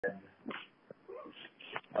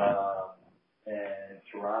in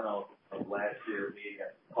Toronto from last year, me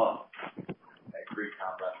against Puff at Greek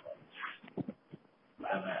Con Wrestling.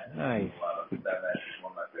 Nice. That match is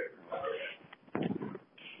one of my favorites.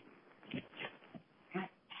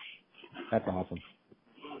 That's awesome.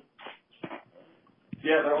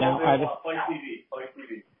 Yeah, they're now, all on Play TV.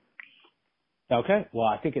 Okay. Well,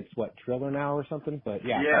 I think it's Triller now or something, but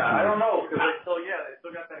yeah. Yeah, I don't know because they still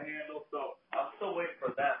got the handle. So I'm still waiting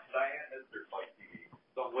for that. But I am Mr. Fight TV,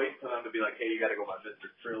 so I'm waiting for them to be like, hey, you got to go by Mr.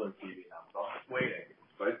 Triller TV now. So I'm just waiting.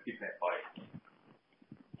 So I just keep saying fight.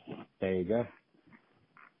 There you go.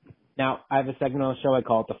 Now I have a segment on the show. I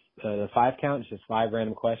call it the 5 count. It's just 5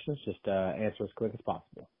 random questions. Just answer as quick as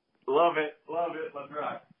possible. Love it. Let's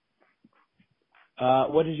rock.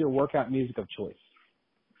 What is your workout music of choice?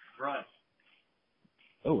 Grunge.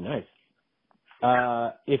 Oh, nice.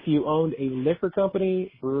 If you owned a liquor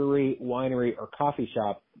company, brewery, winery, or coffee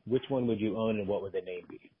shop, which one would you own and what would the name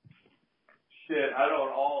be? Shit, I own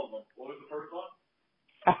all of them. What was the first one?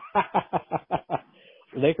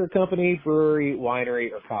 Liquor company, brewery,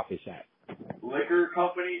 winery, or coffee shop? Liquor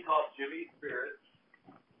company called Jimmy's Spirits.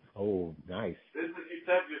 Oh, nice. This is, you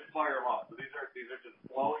said just fire them off. So these are just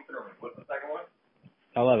flowing through me. What's the second one?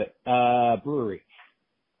 I love it. Brewery.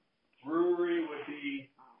 Brewery would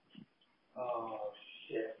be,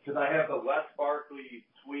 because I have the Wes Barkley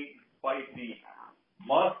sweet and spicy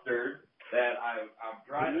mustard that I'm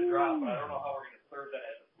trying to drop, but I don't know how we're going to serve that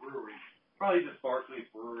at the brewery. Probably just Barkley's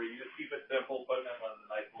Brewery. You just keep it simple, put it in one of the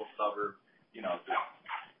nice little suburbs,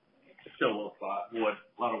 just chill little spot, a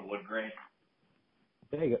lot of wood grain.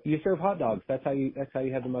 There you go. You serve hot dogs. That's how you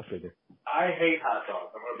have the mustard there. I hate hot dogs.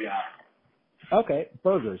 I'm going to be honest. Okay,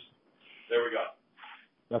 burgers. There we go.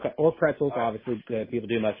 Okay, or pretzels, obviously. People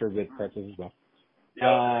do mustard with pretzels as well.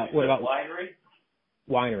 Yeah. What about winery?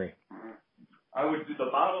 Winery. I would do, the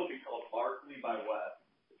bottle would be called Barkley by Wes.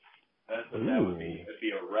 That's what that would be. It'd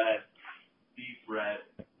be a red, deep red.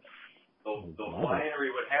 The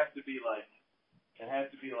winery would have to be like,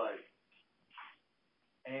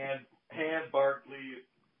 and Barkley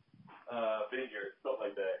vineyard, something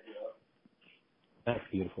like that, That's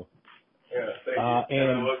beautiful. Yeah, thank you.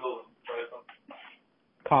 And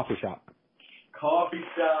coffee shop. Coffee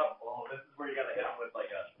shop. Oh, this is where you gotta hit them with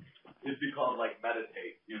it'd be called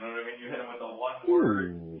meditate. You know what I mean? You hit them with a one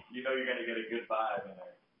word. You know you're gonna get a good vibe in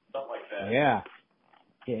there. Something like that. Yeah.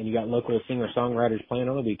 Yeah, and you got local singer-songwriters playing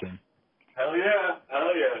on the weekend. Hell yeah.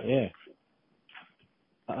 Yeah.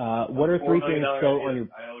 What are 3 things still on your?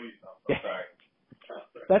 I owe you something. I'm sorry.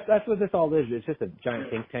 That's what this all is. It's just a giant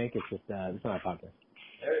think tank. It's just it's not a podcast.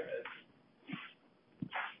 There it is.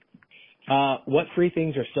 What 3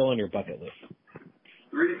 things are still on your bucket list?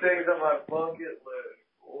 3 things on my bucket list.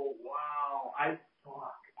 Oh wow, I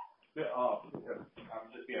fuck. Oh, I'm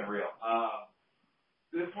just being real.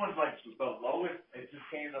 This one's the lowest. It just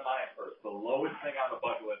came to mind first. The lowest thing on the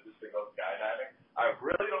bucket list is to go skydiving. I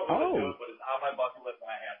really don't want to do it, but it's on my bucket list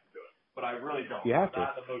and I have to do it. But I really don't. You have I'm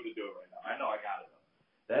not in the mood to do it right now. I know I got it though.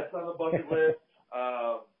 That's on the bucket list.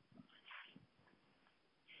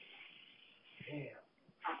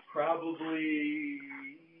 Probably,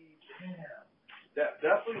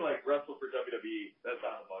 definitely wrestle for WWE. That's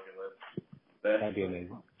on the bucket list. That'd be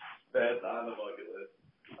amazing. That's on the bucket list.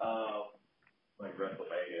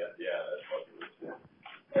 WrestleMania, yeah, that's bucket list.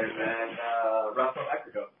 Yeah. And then wrestle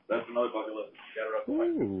Mexico. That's another bucket list. You gotta wrestle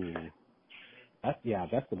Mexico.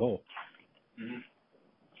 That's the goal. Mm-hmm.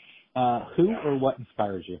 Who or what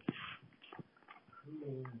inspires you?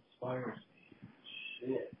 Who inspires me?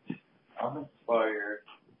 Shit. I'm inspired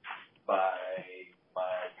by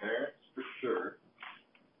my parents, for sure.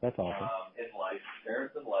 That's awesome. In life,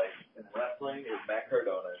 parents in life. In wrestling, is Matt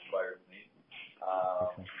Cardona inspires me.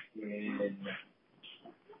 In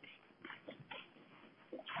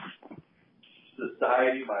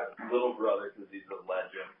society, my little brother, because he's a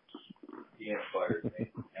legend, he inspires me.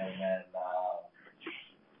 And then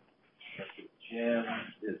the gym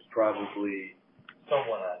is probably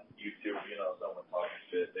someone on YouTube, someone talking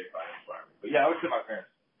shit. They probably inspire me. But yeah, I would say my parents.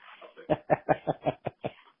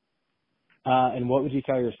 And what would you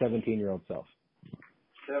tell your 17-year-old self?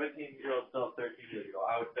 17-year-old self, 13 years ago.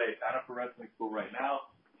 I would say sign up for wrestling school right now.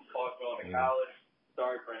 Fuck going to college.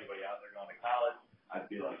 Sorry for anybody out there going to college. I'd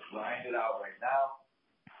be grind it out right now.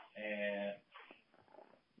 And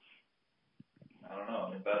I don't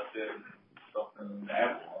know, invest in something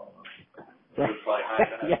Apple.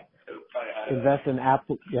 Invest in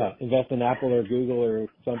Apple. Yeah, invest in Apple or Google or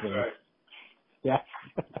something. Right. Yeah.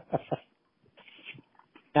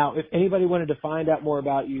 Now, if anybody wanted to find out more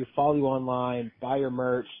about you, follow you online, buy your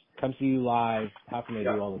merch, come see you live, how can they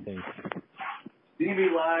do all the things? See me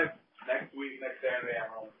live next Saturday, I'm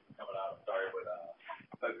coming out. I'm sorry, but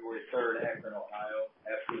February 3rd, Akron, Ohio,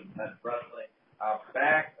 Absolute Intense Wrestling. I'm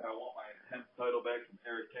back. I want my Intense title back from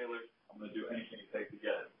Eric Taylor. I'm going to do anything it takes to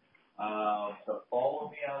get it. So follow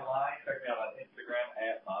me online. Check me out on Instagram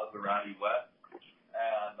at Maserati West,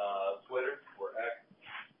 and Twitter or X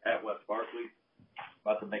at Wes Barkley.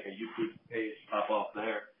 About to make a YouTube page pop off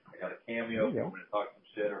there. I got a cameo. If you want me to talk some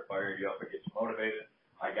shit or fire you up or get you motivated.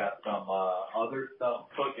 I got some other stuff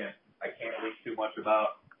cooking. I can't leak too much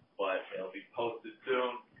about, but it'll be posted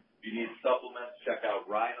soon. If you need supplements, check out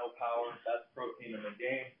Rhino Power. That's protein in the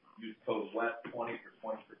game. Use code WEST20 for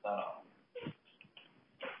 20% off.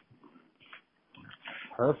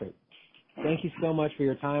 Perfect. Thank you so much for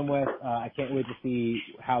your time, Wes. I can't wait to see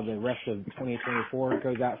how the rest of 2024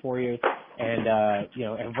 goes out for you. And,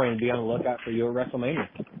 everybody be on the lookout for you at WrestleMania.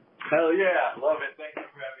 Hell yeah. Love it. Thank you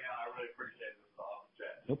for having me on. I really appreciate this awesome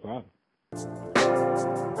chat. No problem.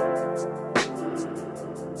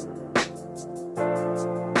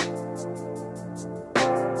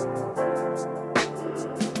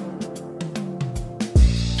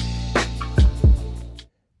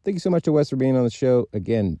 Thank you so much to Wes for being on the show.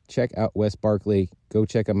 Again, check out Wes Barkley. Go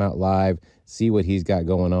check him out live. See what he's got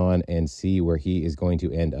going on and see where he is going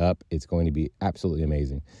to end up. It's going to be absolutely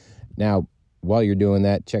amazing. Now, while you're doing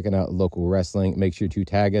that, checking out local wrestling, make sure to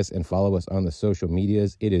tag us and follow us on the social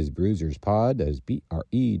medias. It is Brewsers Pod. That is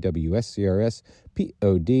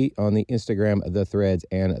BREWSCRSPOD on the Instagram, the Threads,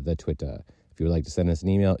 and the Twitter. If you would like to send us an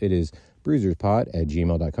email, it is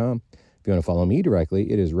brewserspod@gmail.com. If you want to follow me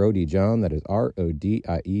directly, it is Rody John. That is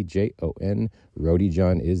RODIEJON. Rody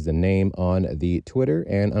John is the name on the Twitter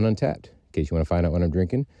and on Untapped. In case you want to find out what I'm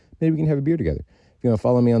drinking, maybe we can have a beer together. If you want to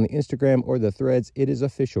follow me on the Instagram or the Threads, it is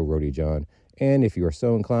official Rody John. And if you are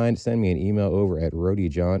so inclined, send me an email over at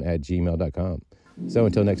rodyjohn@gmail.com. So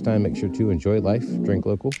until next time, make sure to enjoy life, drink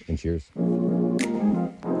local, and cheers.